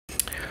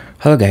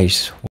Hello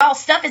guys. Y'all,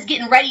 stuff is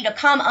getting ready to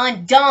come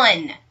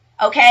undone,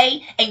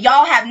 okay? And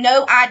y'all have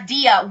no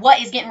idea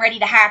what is getting ready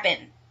to happen.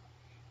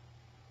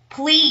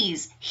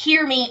 Please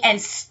hear me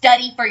and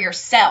study for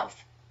yourself.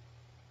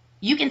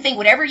 You can think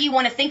whatever you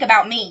want to think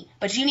about me,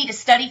 but you need to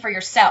study for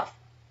yourself.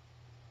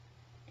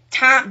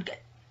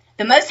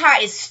 The Most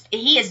High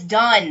He is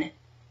done,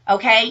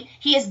 okay?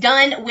 He is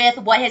done with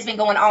what has been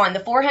going on.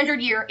 The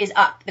 400-year is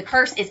up. The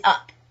curse is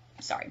up.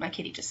 Sorry, my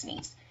kitty just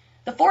sneezed.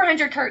 The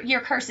 400-year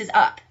curse is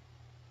up.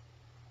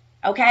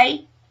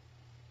 Okay?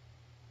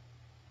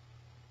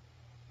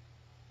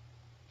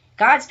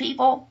 God's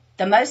people,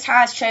 the Most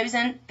High has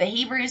chosen, the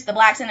Hebrews, the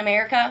blacks in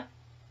America.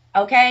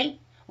 Okay?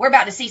 We're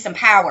about to see some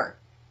power.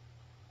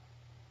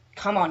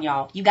 Come on,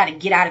 y'all. You got to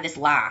get out of this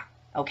lie.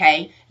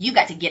 Okay? You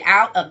got to get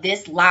out of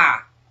this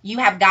lie. You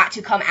have got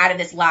to come out of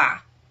this lie.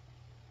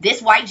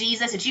 This white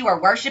Jesus that you are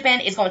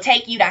worshiping is going to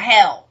take you to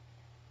hell.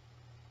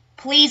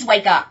 Please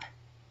wake up.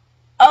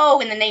 Oh,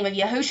 in the name of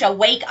Yahushua,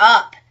 wake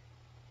up.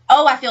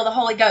 Oh, I feel the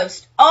Holy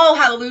Ghost. Oh,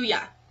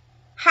 hallelujah.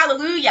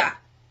 Hallelujah.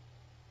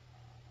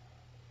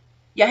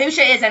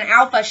 Yahushua is an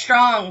alpha,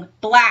 strong,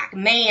 black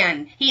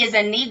man. He is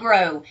a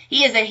Negro.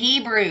 He is a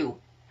Hebrew.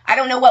 I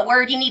don't know what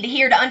word you need to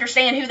hear to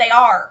understand who they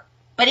are.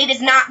 But it is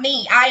not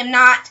me. I am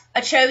not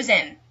a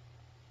chosen.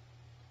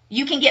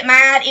 You can get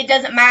mad. It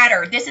doesn't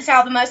matter. This is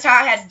how the Most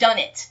High has done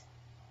it.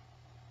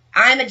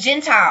 I am a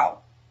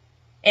Gentile.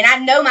 And I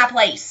know my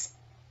place.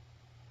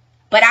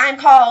 But I'm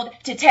called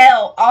to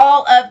tell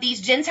all of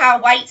these Gentile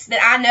whites that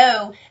I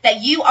know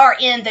that you are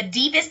in the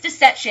deepest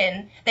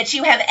deception that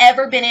you have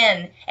ever been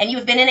in. And you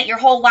have been in it your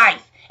whole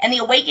life. And the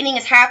awakening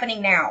is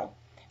happening now.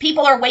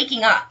 People are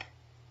waking up.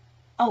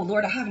 Oh,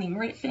 Lord, I haven't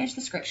even finished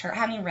the scripture. I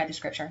haven't even read the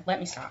scripture. Let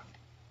me stop.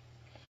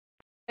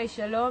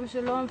 Shalom,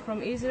 shalom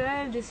from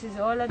Israel. This is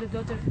Ola, the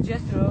daughter of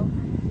Jethro.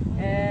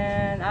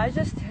 And I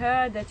just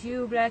heard that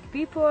you black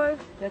people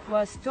that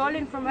was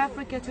stolen from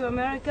Africa to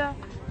America,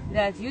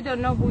 that you don't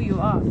know who you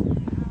are.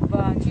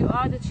 But you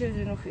are the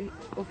children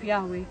of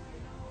Yahweh,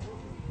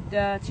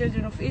 the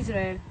children of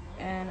Israel.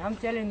 And I'm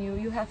telling you,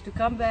 you have to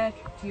come back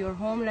to your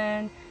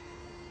homeland,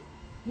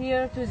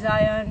 here to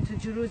Zion, to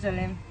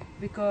Jerusalem,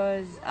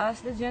 because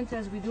us the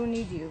Gentiles, we do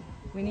need you.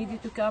 We need you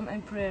to come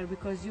and pray,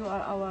 because you are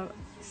our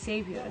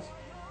saviors.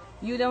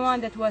 You're the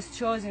one that was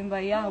chosen by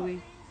Yahweh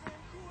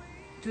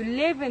to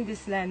live in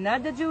this land,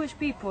 not the Jewish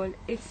people,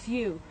 it's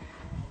you.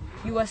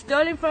 You were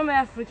stolen from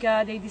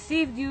Africa, they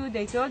deceived you,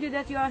 they told you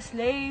that you are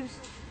slaves,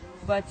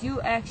 but you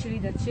actually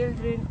the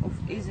children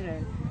of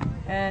Israel.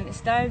 And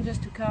it's time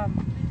just to come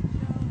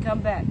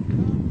back.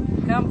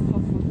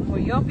 Come for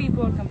your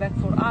people, come back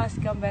for us,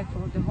 come back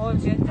for the whole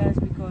Gentiles,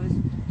 because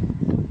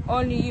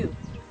only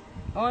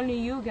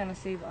you gonna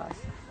save us.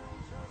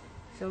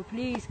 So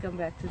please come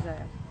back to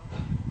Zion.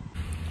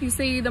 You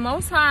see, the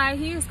Most High,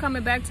 He is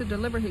coming back to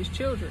deliver His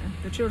children,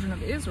 the children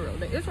of Israel,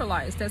 the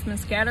Israelites that's been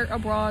scattered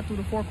abroad through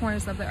the four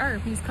corners of the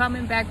earth. He's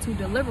coming back to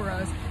deliver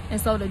us.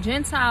 And so the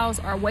Gentiles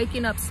are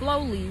waking up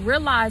slowly,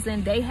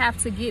 realizing they have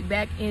to get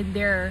back in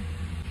their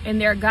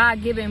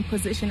God-given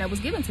position that was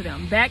given to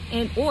them, back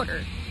in order.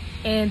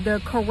 And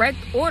the correct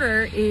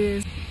order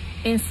is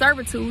in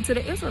servitude to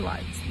the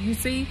Israelites. You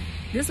see,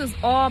 this was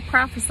all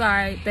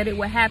prophesied that it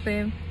would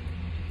happen.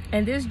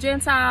 And this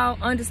Gentile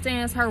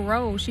understands her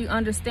role. She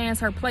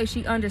understands her place.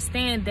 She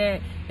understands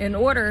that in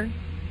order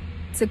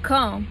to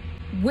come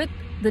with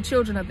the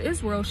children of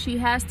Israel, she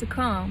has to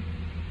come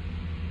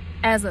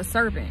as a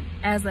servant,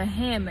 as a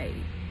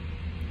handmaid,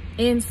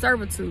 in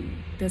servitude.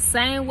 The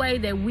same way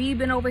that we've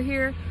been over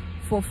here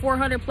for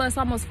 400 plus,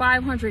 almost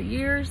 500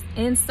 years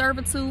in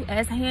servitude,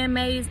 as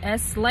handmaids,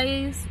 as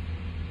slaves,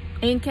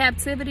 in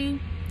captivity,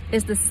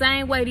 is the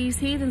same way these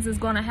heathens is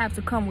going to have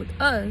to come with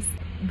us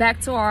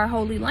back to our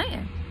holy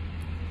land.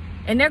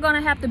 And they're going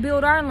to have to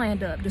build our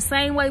land up. The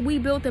same way we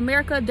built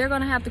America, they're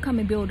going to have to come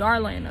and build our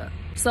land up.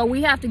 So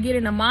we have to get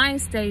in a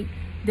mind state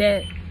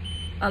that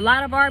a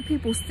lot of our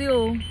people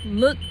still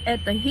look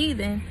at the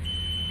heathen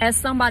as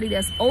somebody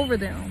that's over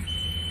them,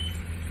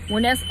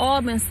 when that's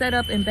all been set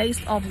up and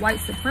based off white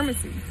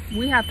supremacy.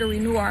 We have to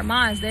renew our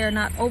minds. They are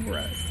not over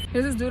us.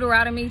 This is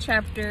Deuteronomy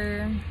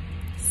chapter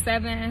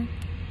 7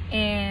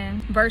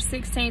 and verse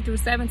 16 through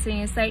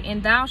 17. Say,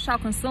 and thou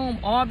shalt consume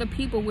all the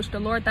people which the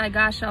Lord thy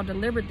God shall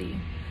deliver thee.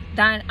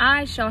 Thine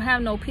eyes shall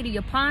have no pity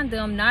upon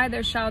them,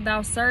 neither shalt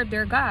thou serve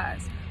their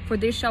gods, for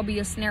this shall be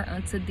a snare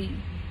unto thee.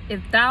 If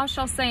thou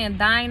shalt say in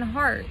thine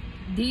heart,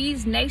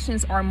 these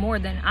nations are more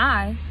than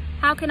I,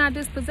 how can I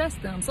dispossess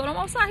them? So the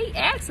Most High, He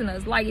asking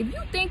us, like, if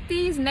you think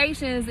these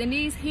nations and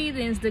these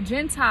heathens, the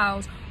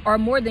Gentiles, are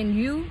more than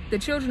you, the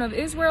children of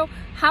Israel,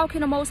 how can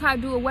the Most High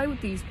do away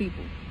with these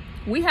people?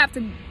 We have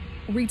to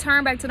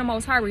return back to the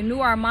Most High,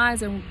 renew our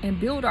minds, and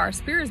build our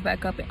spirits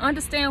back up, and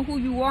understand who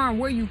you are and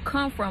where you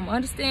come from.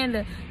 Understand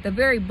that the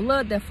very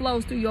blood that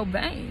flows through your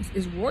veins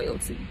is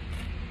royalty.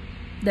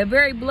 The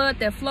very blood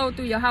that flowed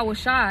through Yahweh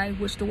Shai,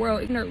 which the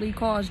world ignorantly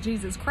calls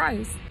Jesus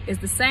Christ, is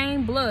the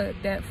same blood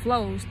that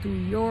flows through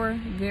your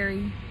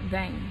very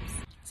veins.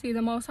 See,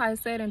 the Most High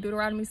said in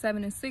Deuteronomy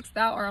 7:6,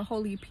 thou art a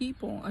holy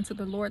people unto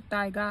the Lord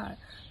thy God.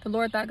 The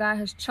Lord thy God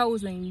has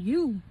chosen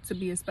you to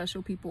be a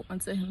special people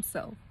unto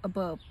himself,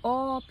 above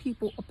all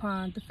people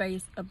upon the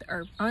face of the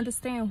earth.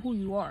 Understand who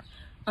you are.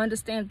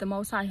 Understand that the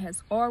Most High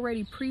has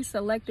already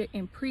pre-selected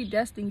and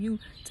predestined you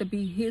to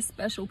be his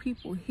special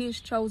people, his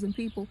chosen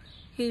people,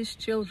 his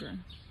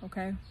children,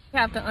 okay? You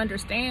have to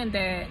understand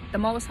that the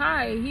Most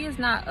High, he is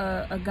not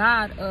a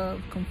God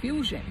of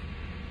confusion.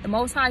 The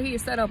Most High, he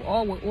is set up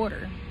all with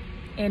order.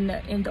 And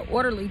the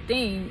orderly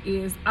thing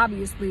is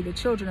obviously the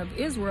children of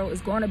Israel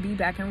is going to be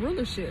back in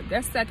rulership.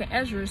 That's 2nd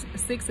Ezra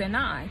 6 and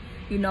 9,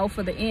 you know,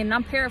 for the end.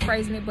 I'm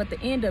paraphrasing it, but the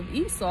end of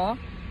Esau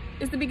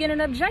is the beginning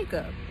of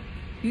Jacob.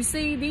 You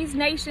see, these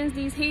nations,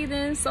 these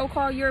heathens,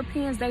 so-called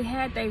Europeans, they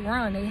had their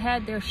run, they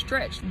had their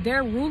stretch.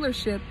 Their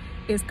rulership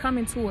is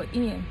coming to an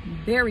end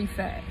very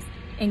fast.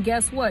 And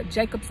guess what?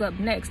 Jacob's up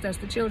next. That's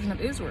the children of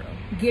Israel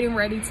getting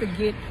ready to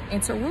get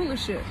into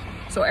rulership.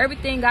 So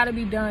everything got to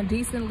be done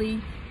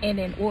decently and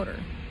in order.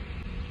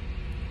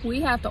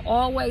 We have to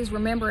always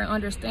remember and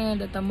understand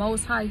that the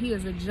Most High, he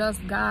is a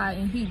just God,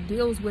 and he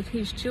deals with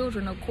his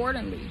children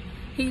accordingly.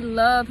 He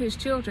loves his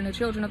children, the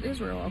children of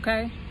Israel,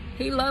 okay?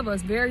 He loves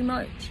us very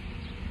much.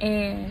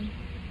 And,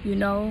 you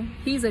know,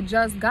 he's a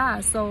just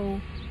God.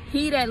 So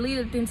he that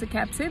leadeth into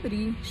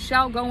captivity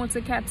shall go into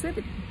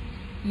captivity.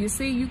 You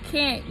see, you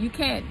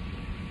can't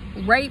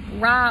rape,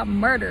 rob,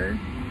 murder,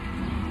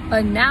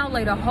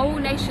 annihilate a whole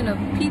nation of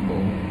people,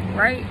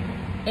 right?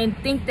 And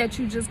think that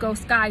you just go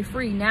sky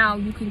free. Now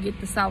you can get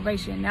the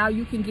salvation. Now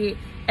you can get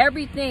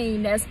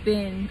everything that's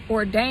been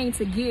ordained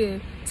to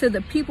give to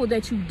the people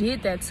that you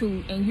did that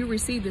to, and you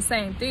receive the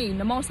same thing.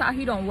 The Most High,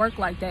 he don't work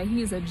like that.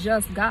 He is a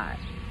just God.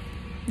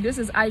 This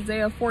is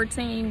Isaiah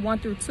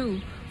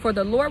 14:1-2. For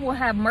the Lord will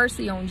have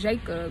mercy on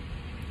Jacob,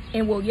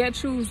 and will yet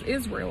choose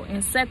Israel,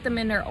 and set them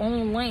in their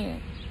own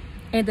land.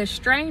 And the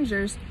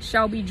strangers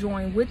shall be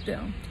joined with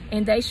them,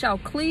 and they shall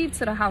cleave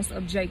to the house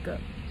of Jacob.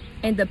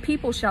 And the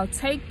people shall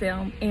take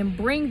them and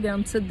bring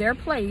them to their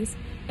place,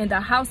 and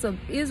the house of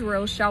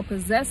Israel shall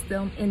possess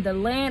them in the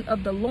land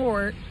of the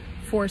Lord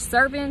for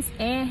servants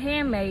and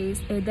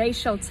handmaids, and they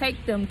shall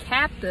take them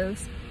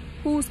captives,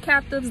 whose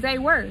captives they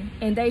were,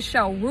 and they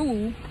shall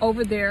rule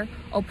over their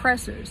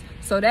oppressors.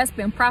 So that's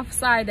been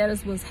prophesied that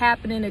is what's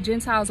happening. The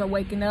Gentiles are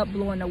waking up,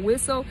 blowing a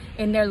whistle,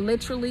 and they're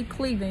literally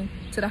cleaving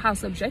to the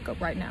house of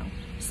Jacob right now.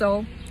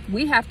 So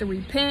we have to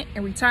repent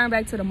and return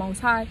back to the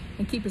Most High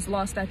and keep his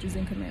law, statutes,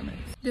 and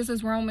commandments. This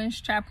is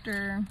Romans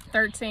chapter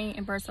 13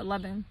 and verse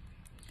 11.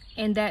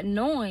 And that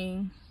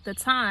knowing the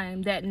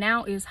time, that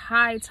now is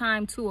high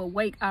time to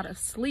awake out of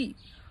sleep,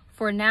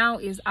 for now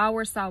is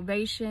our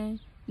salvation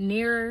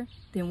nearer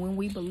than when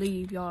we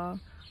believe, y'all.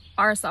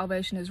 Our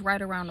salvation is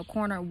right around the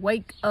corner.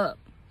 Wake up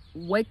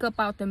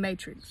out the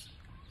matrix.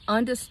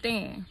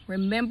 Understand,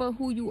 remember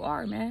who you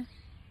are, man.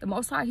 The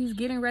Most High, he's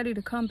getting ready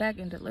to come back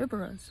and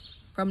deliver us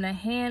from the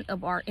hand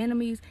of our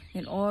enemies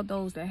and all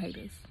those that hate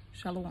us.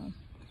 Shalom.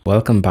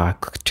 Welcome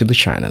back to the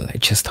channel. I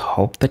just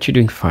hope that you're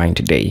doing fine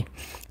today.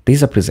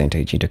 These are presenter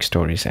Agent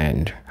Stories,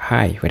 and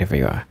hi, wherever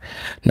you are.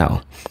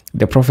 Now,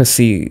 the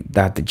prophecy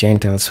that the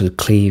Gentiles will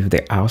cleave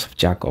the house of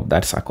Jacob,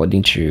 that's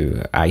according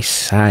to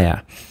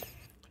Isaiah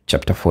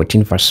chapter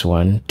 14, verse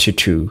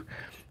 1-2.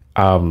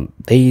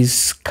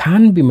 These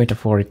can be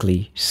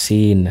metaphorically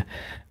seen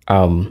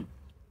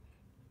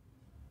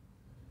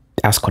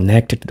as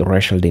connected to the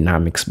racial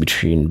dynamics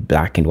between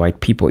black and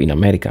white people in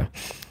America.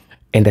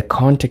 In the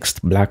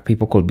context, black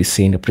people could be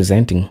seen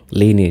representing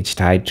lineage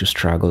tied to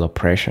struggle,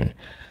 oppression,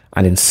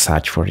 and in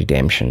search for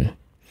redemption,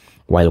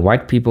 while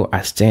white people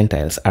as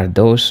Gentiles are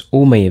those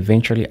who may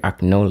eventually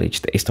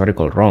acknowledge the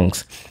historical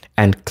wrongs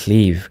and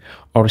cleave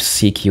or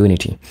seek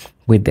unity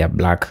with their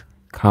black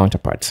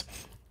counterparts.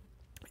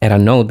 And I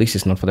know this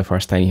is not for the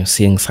first time you're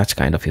seeing such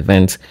kind of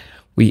events.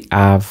 We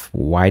have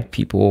white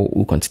people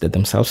who consider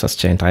themselves as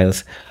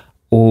Gentiles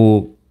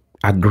who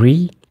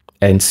agree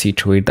and see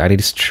to it that it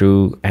is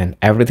true and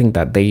everything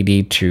that they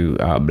did to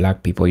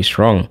black people is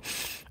wrong.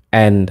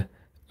 And,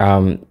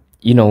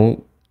 you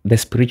know, the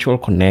spiritual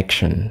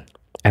connection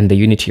and the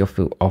unity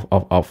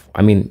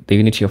the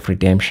unity of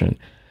redemption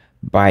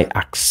by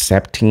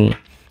accepting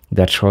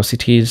the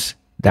atrocities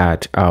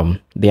that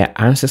their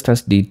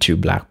ancestors did to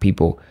black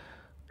people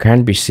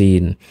can be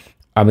seen.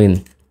 I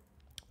mean,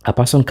 a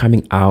person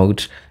coming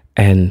out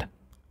and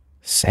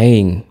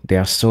saying they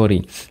are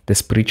sorry, the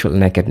spiritual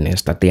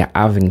nakedness that they are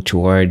having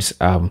towards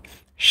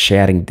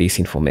sharing this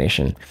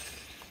information.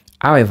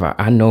 However,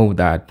 I know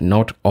that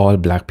not all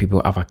black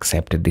people have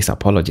accepted these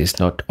apologies.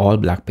 Not all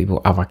black people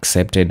have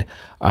accepted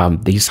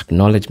these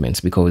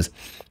acknowledgements, because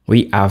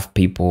we have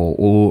people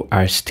who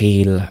are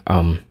still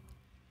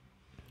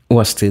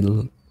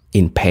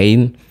in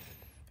pain,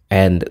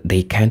 and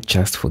they can't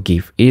just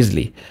forgive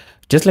easily.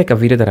 Just like a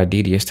video that I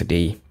did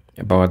yesterday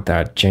about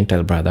that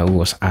Gentile brother who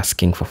was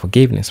asking for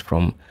forgiveness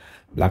from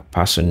black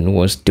person who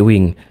was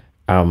doing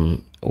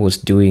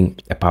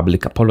a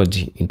public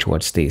apology in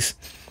towards this.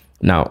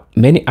 Now,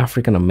 many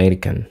African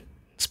American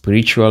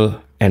spiritual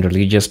and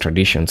religious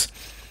traditions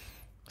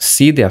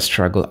see their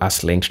struggle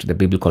as linked to the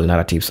biblical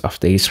narratives of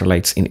the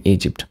Israelites in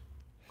Egypt,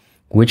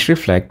 which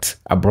reflects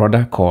a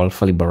broader call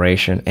for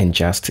liberation and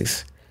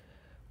justice.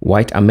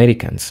 White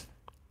Americans,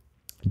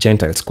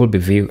 Gentiles, could be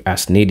viewed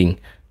as needing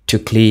to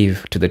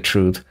cleave to the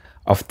truth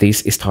of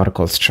these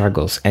historical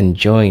struggles and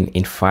join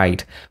in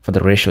fight for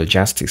the racial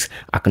justice,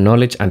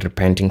 acknowledge and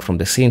repenting from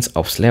the sins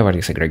of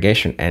slavery,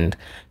 segregation, and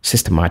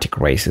systematic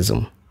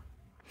racism.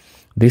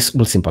 This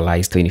will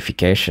symbolize the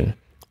unification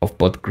of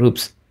both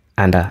groups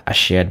under a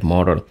shared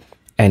moral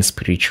and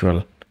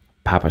spiritual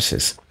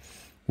purposes.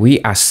 We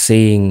are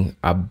seeing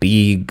a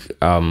big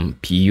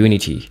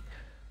unity.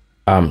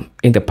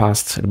 In the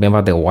past,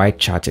 remember the white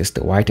churches,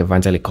 the white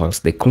evangelicals,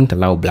 they couldn't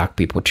allow black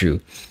people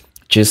to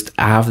just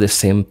have the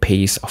same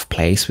pace of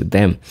place with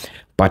them.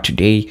 But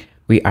today,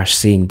 we are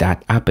seeing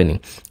that happening.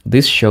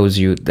 This shows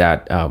you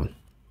that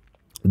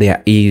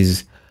there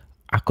is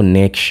a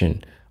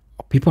connection.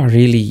 People are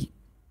really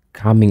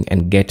coming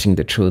and getting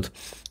the truth.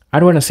 I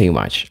don't want to say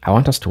much. I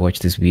want us to watch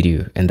this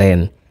video, and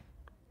then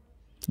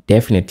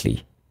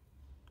definitely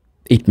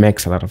it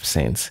makes a lot of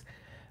sense.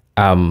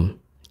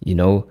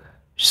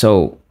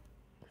 So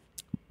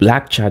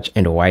black church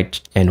and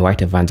white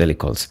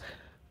evangelicals,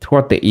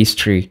 throughout the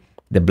history,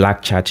 the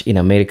black church in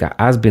America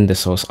has been the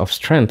source of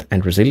strength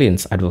and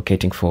resilience,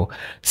 advocating for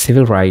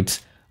civil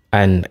rights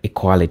and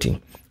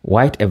equality.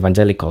 White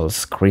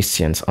evangelicals,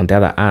 Christians, on the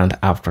other hand,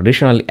 have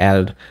traditionally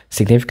held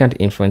significant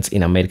influence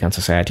in American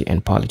society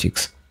and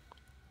politics.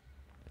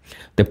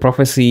 The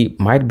prophecy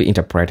might be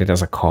interpreted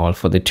as a call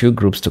for the two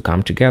groups to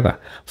come together,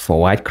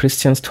 for white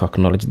Christians to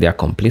acknowledge their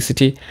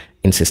complicity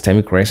in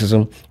systemic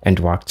racism and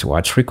work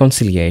towards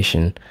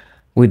reconciliation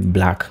with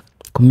black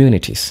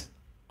communities.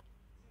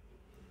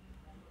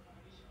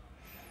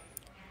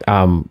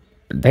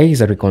 There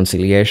is a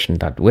reconciliation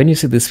that when you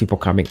see these people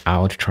coming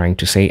out trying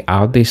to say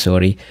out their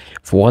sorry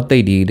for what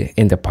they did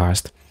in the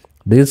past,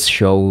 this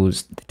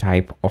shows the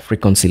type of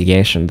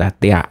reconciliation that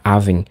they are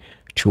having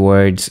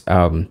towards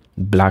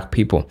black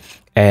people.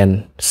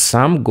 And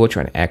some go to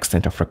an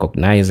extent of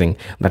recognizing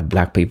that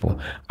black people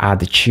are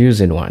the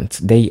chosen ones.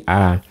 They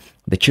are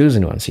the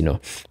chosen ones,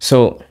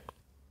 So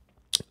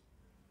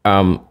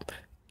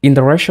in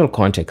the racial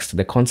context,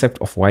 the concept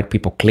of white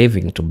people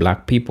cleaving to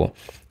black people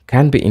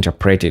can be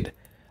interpreted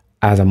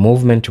as a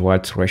movement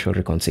towards racial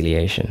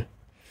reconciliation.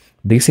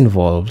 This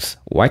involves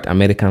white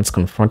Americans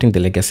confronting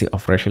the legacy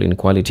of racial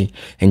inequality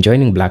and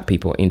joining black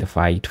people in the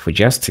fight for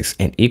justice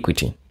and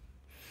equity.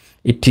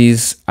 It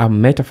is a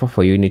metaphor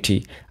for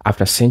unity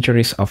after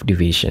centuries of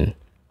division,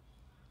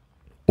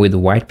 with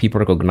white people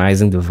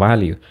recognizing the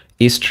value,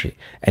 history,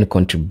 and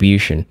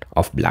contribution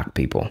of black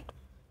people.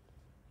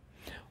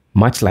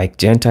 Much like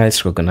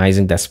Gentiles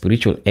recognizing the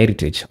spiritual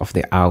heritage of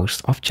the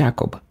house of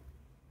Jacob.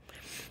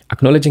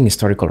 Acknowledging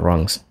historical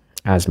wrongs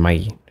as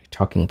my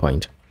talking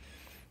point.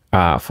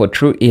 For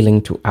true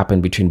healing to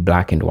happen between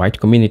black and white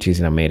communities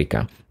in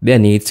America, there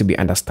needs to be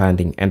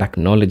understanding and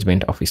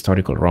acknowledgement of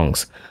historical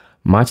wrongs,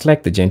 much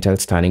like the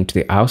Gentiles turning to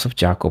the house of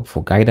Jacob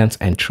for guidance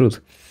and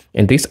truth.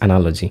 In this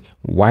analogy,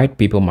 white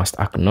people must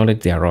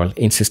acknowledge their role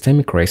in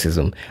systemic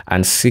racism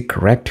and seek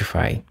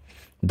rectify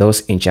those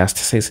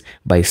injustices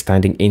by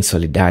standing in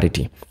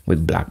solidarity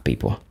with black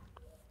people.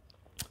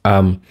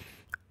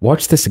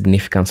 What's the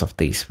significance of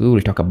this? We will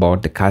talk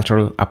about the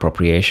cultural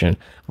appropriation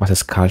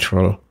versus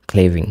cultural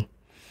cleaving.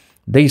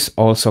 There is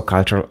also a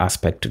cultural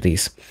aspect to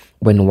this.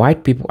 When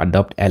white people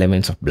adopt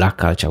elements of black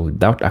culture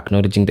without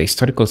acknowledging the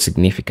historical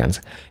significance,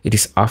 it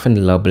is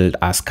often labeled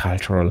as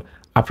cultural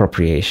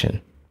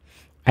appropriation.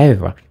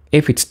 However,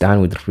 if it's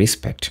done with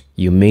respect,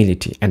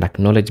 humility, and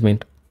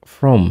acknowledgement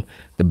from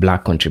the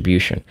black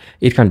contribution,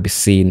 it can be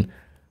seen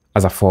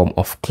as a form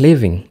of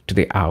cleaving to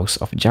the house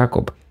of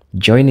Jacob,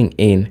 joining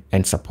in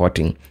and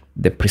supporting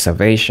the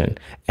preservation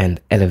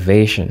and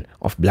elevation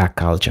of black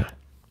culture.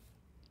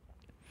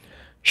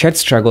 Shared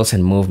struggles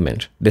and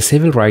movement. The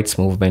civil rights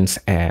movements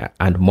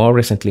and more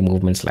recently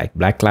movements like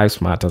Black Lives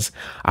Matter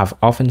have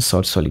often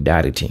sought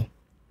solidarity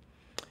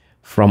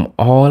from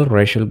all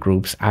racial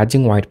groups,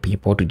 urging white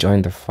people to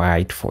join the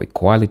fight for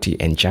equality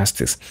and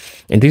justice.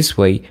 In this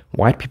way,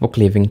 white people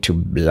cleaving to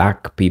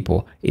black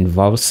people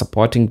involves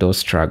supporting those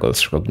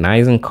struggles,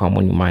 recognizing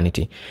common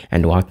humanity,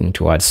 and working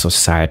towards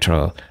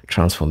societal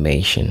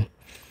transformation.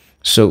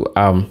 So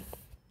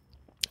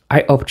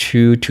I opt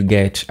you to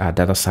get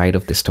the other side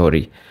of the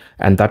story,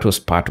 and that was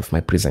part of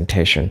my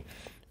presentation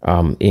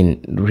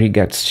in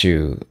regards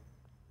to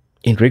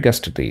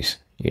this,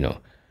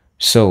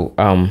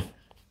 So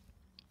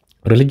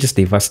religious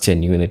diversity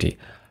and unity.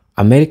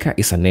 America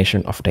is a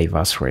nation of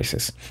diverse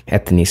races,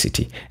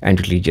 ethnicity,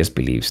 and religious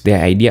beliefs. The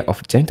idea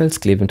of Gentiles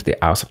cleaving to the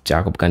house of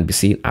Jacob can be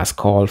seen as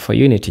call for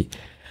unity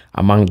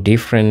among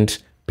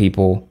different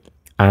people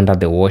under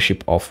the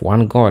worship of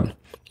one God.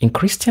 In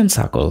Christian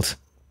circles,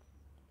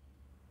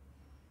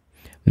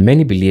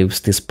 many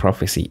believes this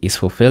prophecy is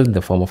fulfilled in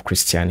the form of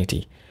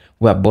Christianity,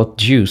 where both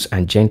Jews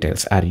and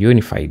Gentiles are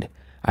united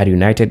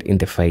in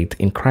the faith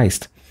in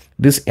Christ.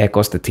 This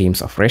echoes the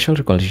themes of racial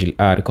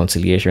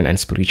reconciliation and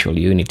spiritual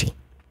unity.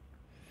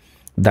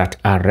 that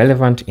are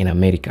relevant in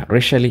America,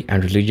 racially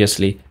and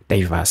religiously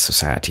diverse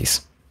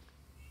societies.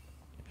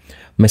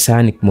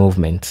 Messianic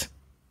movements.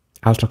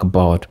 I'll talk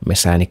about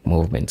Messianic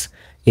movements.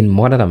 In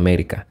modern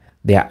America,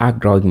 there are a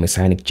growing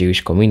Messianic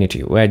Jewish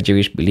community where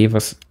Jewish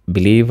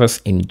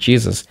believers in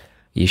Jesus,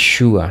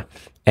 Yeshua,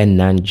 and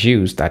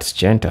non-Jews, that's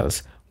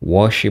Gentiles,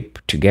 worship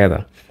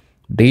together.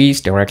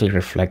 These directly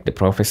reflect the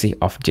prophecy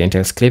of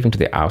Gentiles cleaving to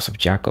the house of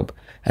Jacob,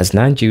 as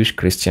non-Jewish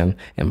Christians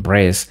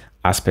embrace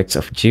aspects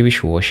of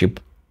Jewish worship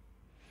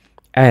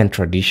and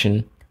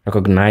tradition,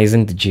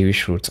 recognizing the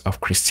Jewish roots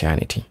of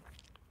Christianity.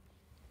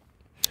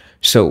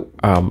 So,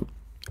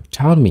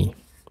 tell me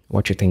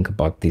what you think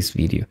about this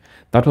video.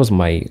 That was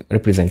my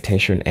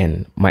representation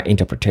and my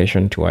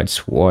interpretation towards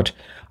what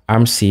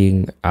I'm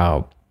seeing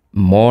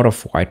more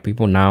of white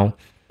people now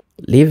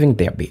leaving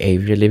their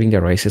behavior, leaving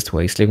their racist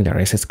ways, leaving their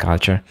racist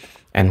culture,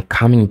 and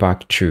coming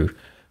back to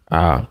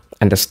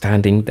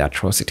understanding the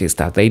atrocities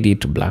that they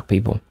did to black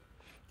people.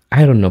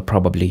 I don't know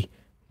probably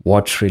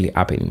what's really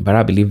happening, but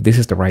I believe this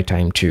is the right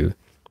time to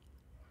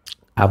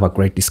have a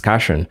great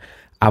discussion,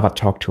 have a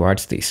talk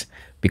towards this,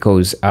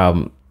 because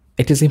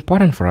it is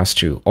important for us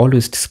to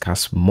always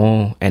discuss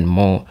more and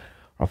more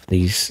of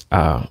these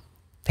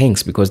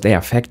things because they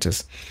affect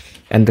us.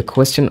 And the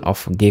question of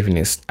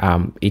forgiveness,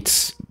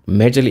 it's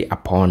majorly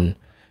upon,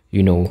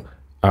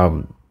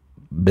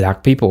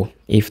 black people,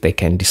 if they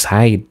can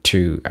decide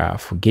to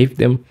forgive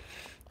them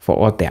for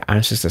what their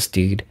ancestors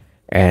did.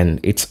 And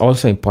it's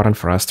also important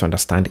for us to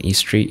understand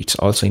history. It's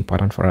also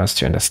important for us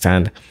to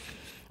understand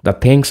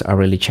that things are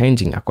really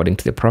changing according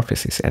to the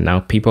prophecies. And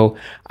now people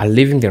are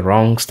leaving the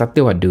wrongs that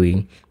they were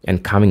doing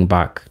and coming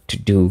back to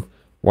do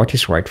what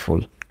is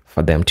rightful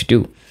for them to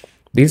do.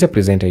 These are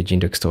presenter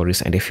Jindox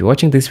Stories. And if you're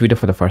watching this video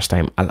for the first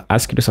time, I'll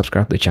ask you to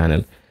subscribe to the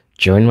channel,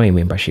 join my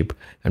membership,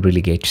 and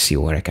really get to see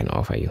what I can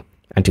offer you.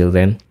 Until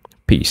then,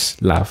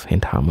 peace, love,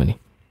 and harmony.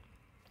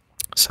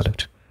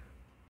 Salute.